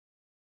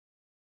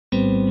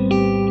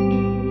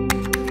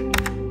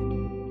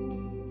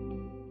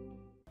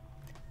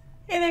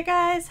Hey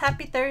guys,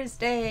 happy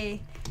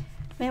Thursday.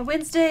 Man,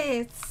 Wednesday,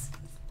 it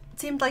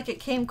seemed like it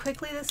came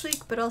quickly this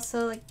week, but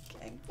also like,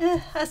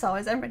 as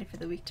always, I'm ready for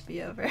the week to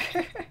be over.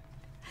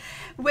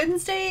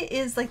 Wednesday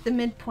is like the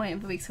midpoint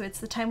of the week, so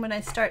it's the time when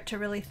I start to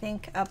really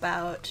think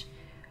about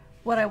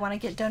what I want to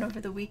get done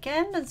over the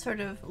weekend and sort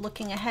of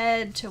looking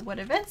ahead to what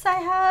events I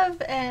have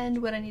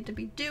and what I need to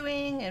be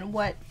doing and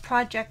what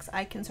projects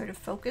I can sort of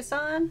focus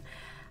on.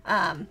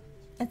 And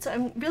so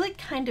I'm really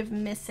kind of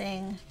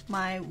missing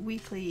my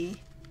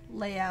weekly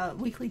layout,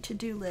 weekly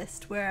to-do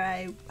list where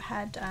I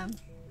had,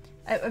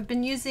 I've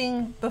been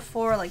using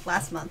before, like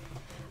last month,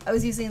 I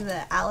was using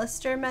the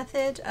Alistair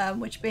method,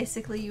 which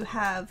basically you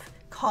have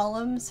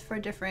columns for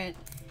different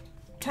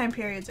time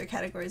periods or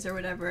categories or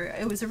whatever.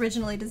 It was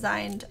originally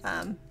designed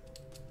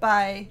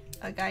by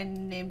a guy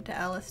named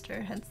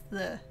Alistair, hence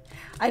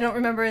I don't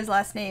remember his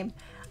last name,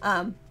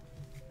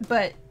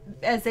 but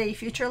as a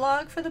future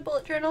log for the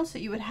bullet journal. So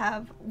you would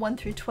have 1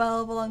 through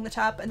 12 along the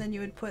top, and then you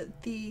would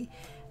put the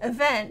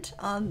event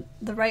on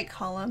the right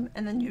column,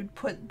 and then you'd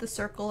put the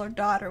circle or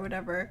dot or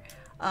whatever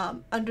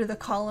under the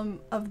column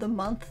of the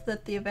month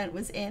that the event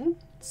was in.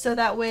 So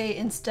that way,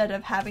 instead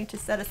of having to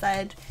set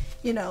aside,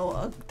 you know,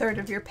 a third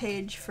of your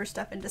page for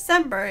stuff in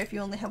December, if you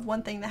only have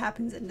one thing that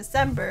happens in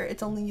December,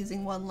 it's only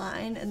using one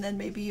line, and then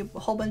maybe a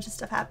whole bunch of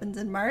stuff happens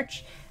in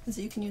March, and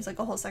so you can use like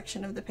a whole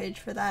section of the page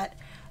for that.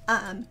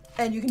 And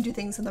you can do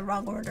things in the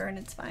wrong order and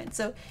it's fine.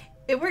 So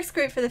it works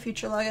great for the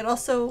future log. It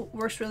also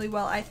works really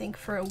well, I think,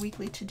 for a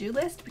weekly to-do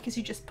list, because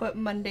you just put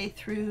Monday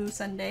through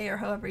Sunday, or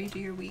however you do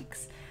your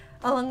weeks,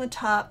 along the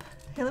top.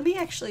 Here, let me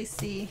actually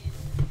see.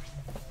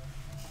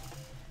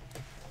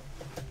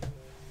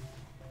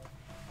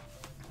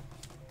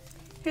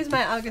 Here's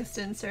my August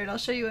insert. I'll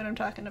show you what I'm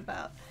talking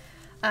about.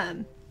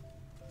 This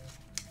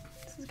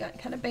has gotten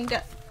kind of banged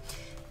up.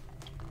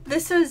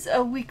 This is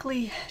a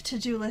weekly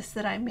to-do list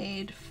that I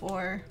made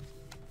for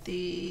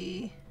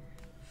the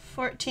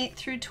 14th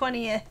through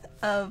 20th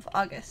of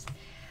August.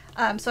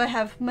 So I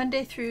have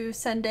Monday through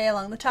Sunday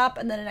along the top,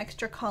 and then an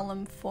extra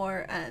column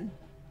for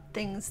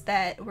things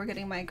that were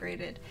getting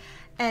migrated.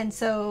 And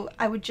so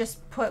I would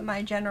just put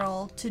my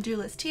general to-do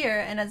list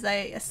here, and as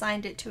I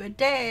assigned it to a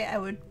day, I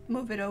would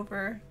move it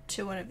over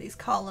to one of these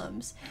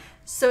columns.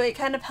 So it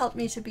kind of helped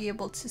me to be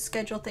able to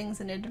schedule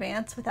things in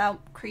advance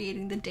without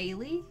creating the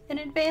daily in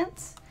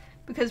advance.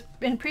 Because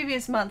in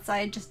previous months I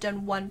had just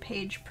done 1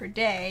 page per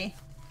day.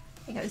 I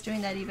think I was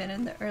doing that even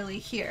in the early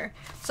here.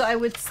 So I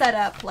would set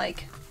up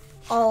like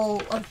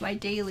all of my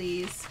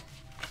dailies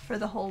for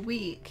the whole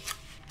week.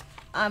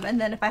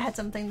 And then if I had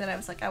something that I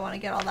was like, I want to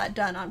get all that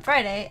done on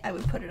Friday, I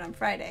would put it on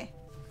Friday.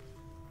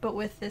 But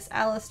with this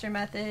Alistair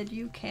method,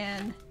 you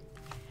can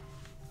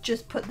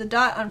just put the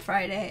dot on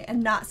Friday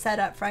and not set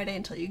up Friday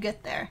until you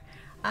get there.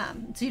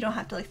 So you don't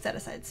have to like set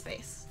aside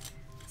space.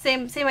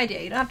 Same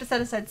idea, you don't have to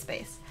set aside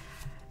space.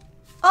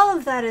 All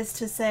of that is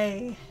to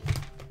say,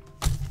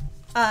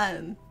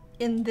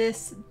 in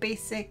this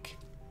basic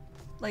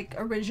like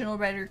original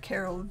Writer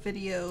Carol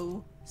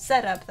video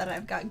setup that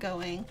I've got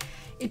going,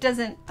 it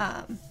doesn't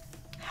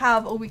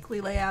have a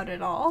weekly layout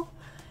at all.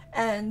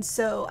 And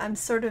so I'm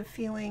sort of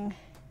feeling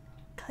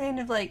kind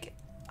of like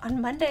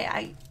on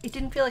Monday, it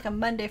didn't feel like a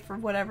Monday for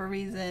whatever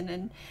reason.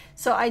 And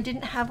so I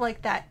didn't have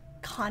like that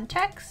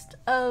context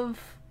of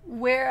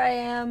where I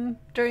am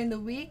during the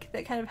week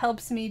that kind of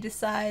helps me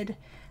decide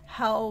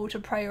how to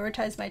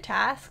prioritize my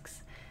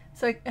tasks.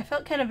 So I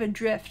felt kind of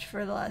adrift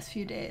for the last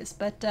few days,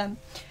 but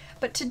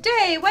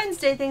today,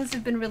 Wednesday, things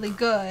have been really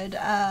good.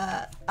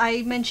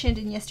 I mentioned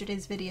in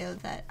yesterday's video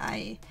that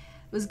I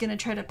was gonna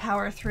try to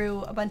power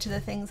through a bunch of the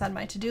things on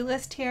my to-do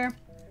list here,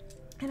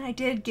 and I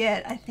did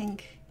get, I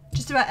think,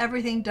 just about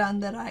everything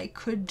done that I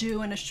could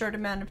do in a short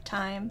amount of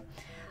time,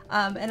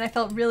 and I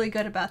felt really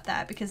good about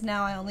that, because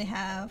now I only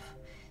have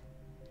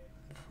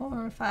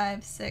 4,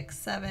 5, 6,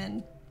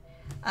 7,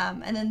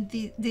 and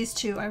then these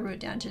 2 I wrote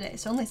down today,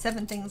 so only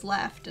 7 things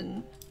left,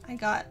 and I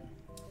got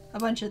a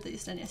bunch of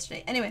these done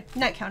yesterday. Anyway,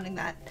 not counting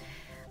that.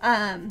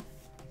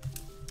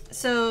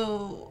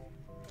 So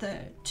the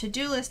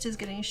to-do list is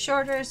getting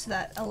shorter, so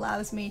that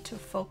allows me to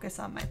focus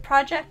on my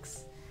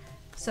projects.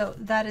 So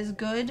that is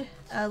good.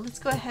 Let's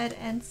go ahead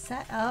and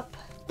set up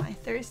my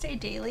Thursday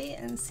daily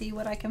and see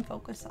what I can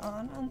focus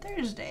on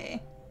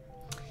Thursday.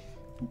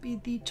 It'll be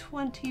the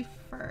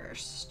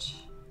 21st.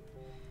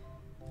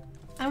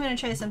 I'm going to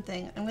try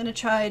something. I'm going to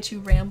try to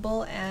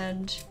ramble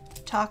and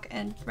talk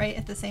and write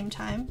at the same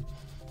time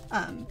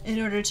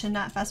in order to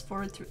not fast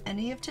forward through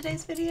any of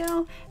today's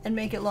video and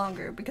make it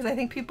longer, because I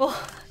think people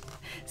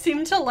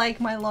seem to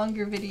like my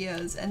longer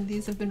videos, and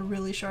these have been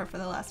really short for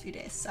the last few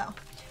days. So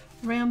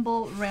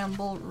ramble,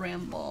 ramble,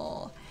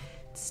 ramble.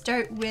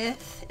 Start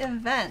with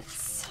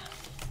events.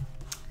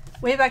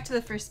 Way back to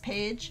the first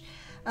page.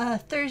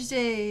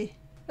 Thursday,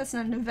 that's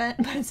not an event,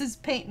 but it says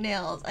paint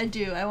nails. I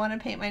do. I want to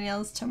paint my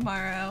nails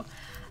tomorrow.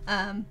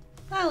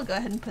 I'll go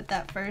ahead and put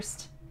that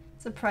first.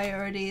 It's a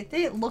priority.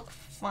 They look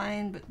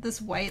fine, but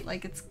this white,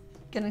 like it's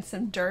getting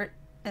some dirt,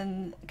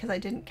 and because I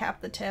didn't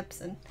cap the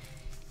tips, and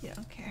you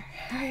don't care.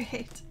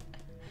 Alright.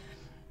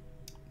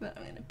 But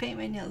I'm gonna paint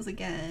my nails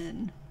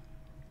again.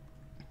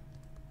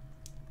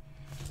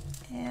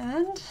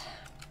 And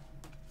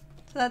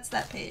so that's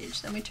that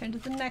page. Then we turn to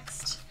the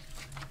next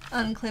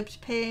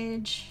unclipped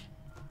page.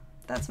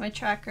 That's my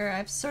tracker.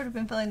 I've sort of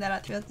been filling that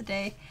out throughout the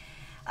day.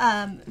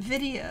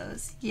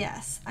 Videos,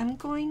 yes. I'm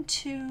going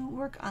to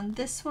work on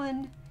this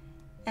one,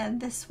 and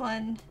this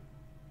one,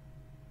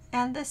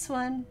 and this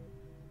one.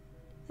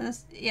 And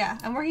this, yeah,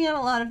 I'm working on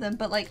a lot of them,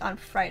 but like on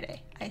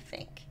Friday, I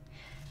think.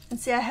 And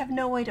see, I have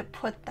no way to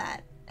put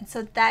that. And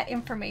so that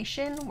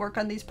information, work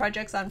on these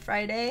projects on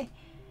Friday,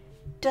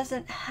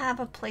 doesn't have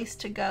a place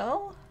to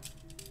go.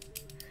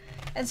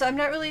 And so I'm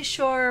not really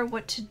sure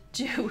what to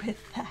do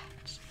with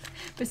that,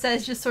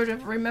 besides just sort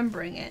of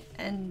remembering it.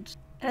 And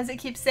as it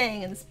keeps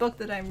saying in this book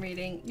that I'm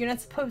reading, you're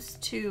not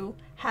supposed to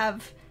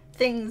have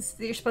things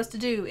that you're supposed to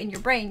do in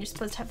your brain. You're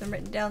supposed to have them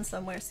written down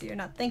somewhere so you're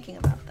not thinking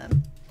about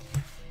them.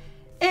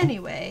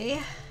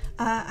 Anyway,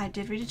 I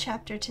did read a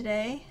chapter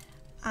today.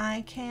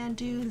 I can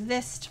do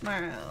this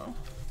tomorrow.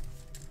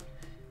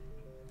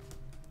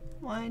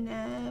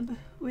 YNAB,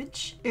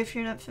 which, if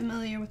you're not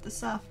familiar with the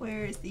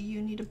software, is the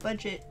You Need a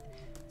Budget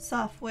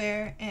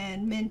software,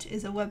 and Mint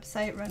is a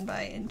website run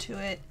by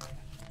Intuit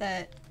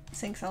that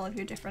syncs all of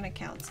your different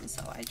accounts, and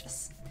so I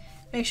just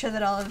make sure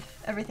that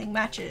everything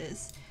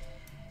matches.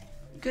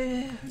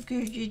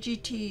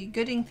 GT,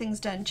 Getting Things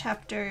Done,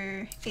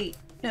 chapter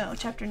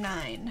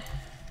 9.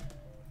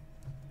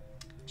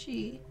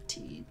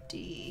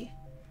 GTD,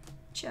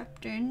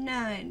 chapter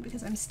 9,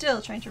 because I'm still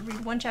trying to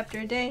read one chapter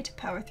a day to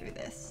power through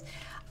this.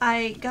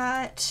 I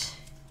got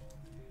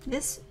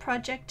this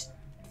project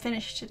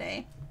finished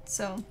today,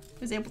 so I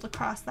was able to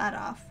cross that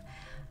off.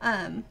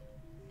 I'm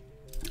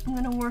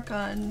going to work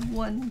on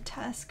one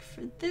task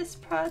for this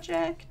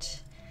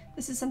project.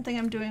 This is something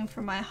I'm doing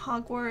for my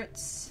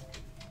Hogwarts.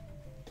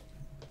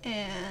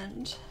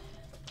 And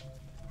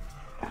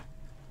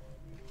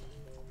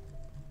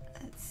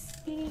let's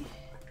see.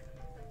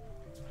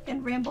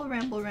 And ramble.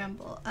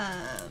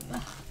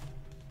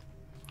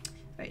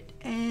 Right,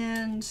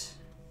 and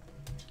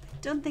I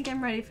don't think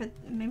I'm ready for,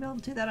 maybe I'll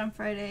do that on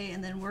Friday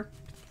and then work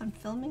on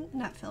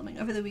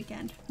over the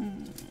weekend.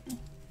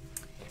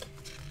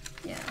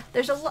 Yeah,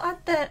 there's a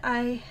lot that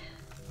I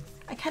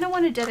kind of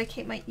want to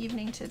dedicate my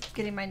evening to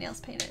getting my nails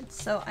painted,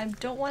 so I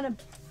don't want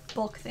to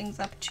bulk things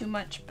up too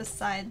much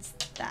besides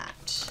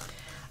that.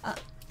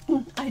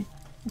 I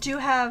do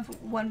have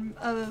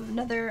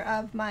another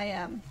of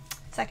my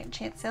second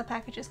chance sale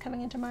packages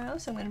coming in tomorrow,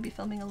 so I'm going to be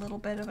filming a little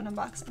bit of an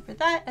unboxing for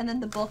that, and then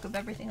the bulk of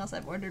everything else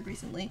I've ordered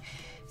recently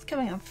is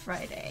coming on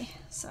Friday.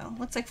 So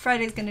looks like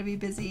Friday's going to be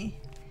busy.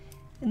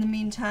 In the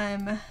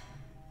meantime,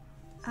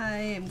 I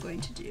am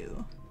going to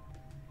do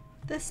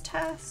this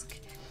task.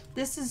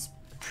 This is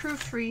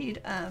proofread.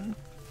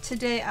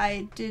 Today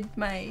I did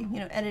my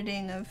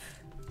editing of,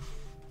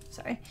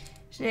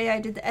 today I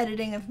did the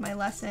editing of my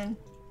lesson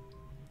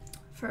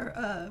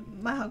for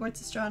my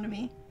Hogwarts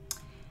astronomy.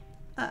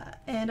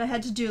 And I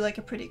had to do like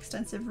a pretty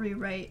extensive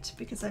rewrite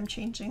because I'm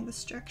changing the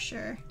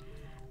structure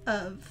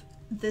of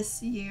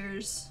this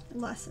year's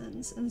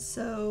lessons, and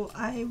so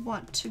I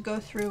want to go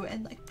through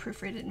and like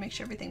proofread it and make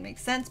sure everything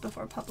makes sense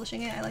before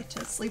publishing it. I like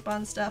to sleep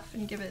on stuff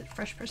and give it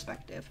fresh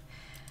perspective.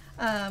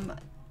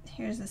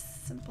 Here's a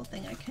simple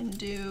thing I can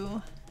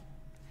do.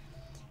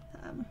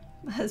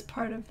 As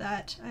part of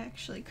that, I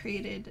actually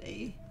created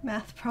a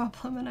math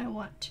problem, and I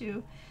want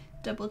to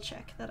double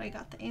check that I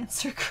got the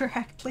answer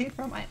correctly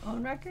from my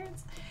own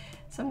records.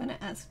 So I'm going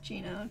to ask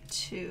Gino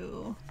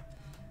to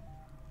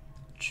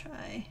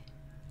try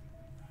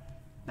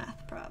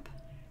math prob.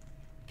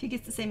 If he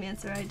gets the same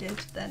answer I did,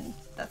 then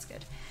that's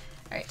good.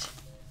 Alright,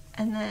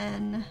 and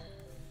then,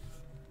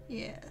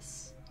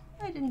 yes,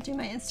 I didn't do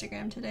my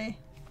Instagram today.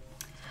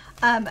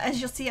 As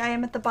you'll see, I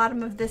am at the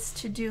bottom of this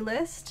to-do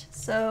list,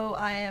 so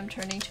I am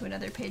turning to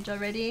another page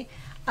already.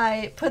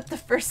 I put the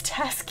first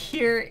task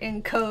here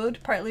in code,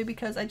 partly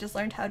because I just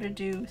learned how to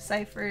do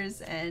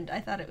ciphers and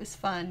I thought it was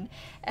fun,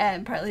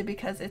 and partly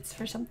because it's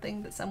for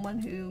something that someone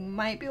who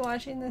might be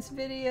watching this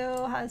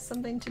video has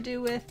something to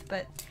do with,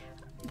 but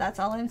that's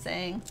all I'm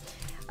saying.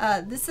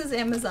 This is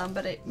Amazon,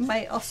 but it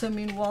might also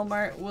mean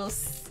Walmart. We'll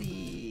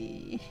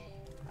see.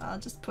 I'll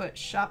just put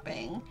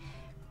shopping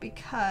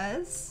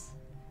because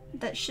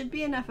that should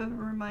be enough of a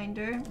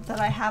reminder that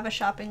I have a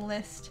shopping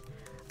list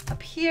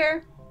up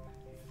here.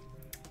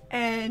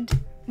 And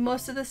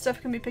most of the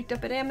stuff can be picked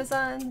up at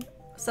Amazon.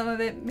 Some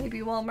of it maybe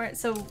Walmart.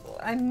 So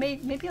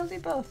maybe I'll do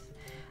both.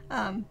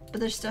 But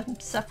there's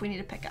stuff we need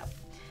to pick up.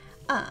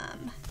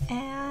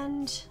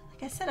 And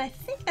like I said, I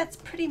think that's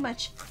pretty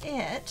much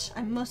it.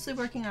 I'm mostly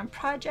working on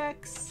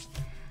projects.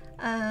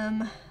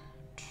 Yeah,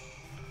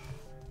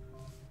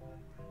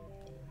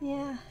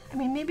 I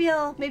mean, maybe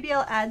I'll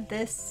add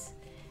this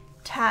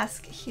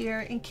task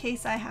here in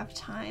case I have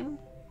time.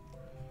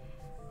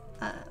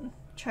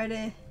 Try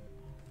to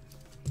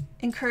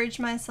encourage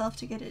myself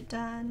to get it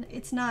done.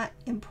 It's not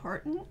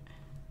important,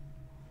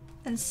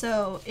 and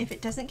so if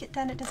it doesn't get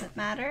done, it doesn't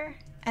matter.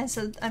 And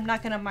so I'm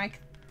not gonna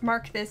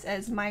mark this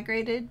as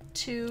migrated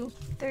to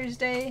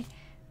Thursday,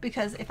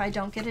 because if I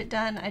don't get it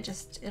done,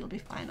 it'll be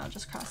fine. I'll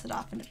just cross it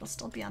off and it'll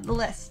still be on the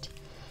list.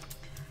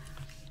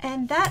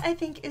 And that, I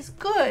think, is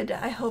good.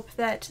 I hope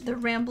that the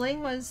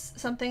rambling was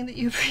something that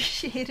you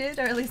appreciated,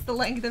 or at least the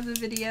length of the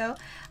video.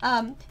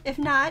 If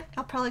not,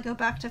 I'll probably go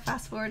back to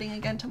fast forwarding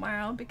again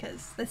tomorrow,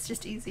 because that's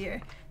just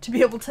easier to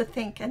be able to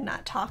think and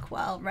not talk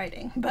while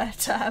writing.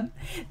 But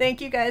thank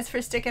you guys for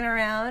sticking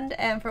around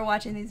and for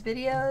watching these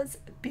videos.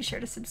 Be sure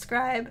to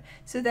subscribe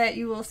so that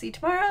you will see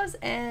tomorrow's,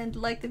 and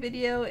like the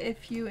video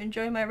if you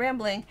enjoy my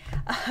rambling.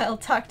 I'll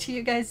talk to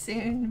you guys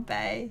soon.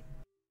 Bye.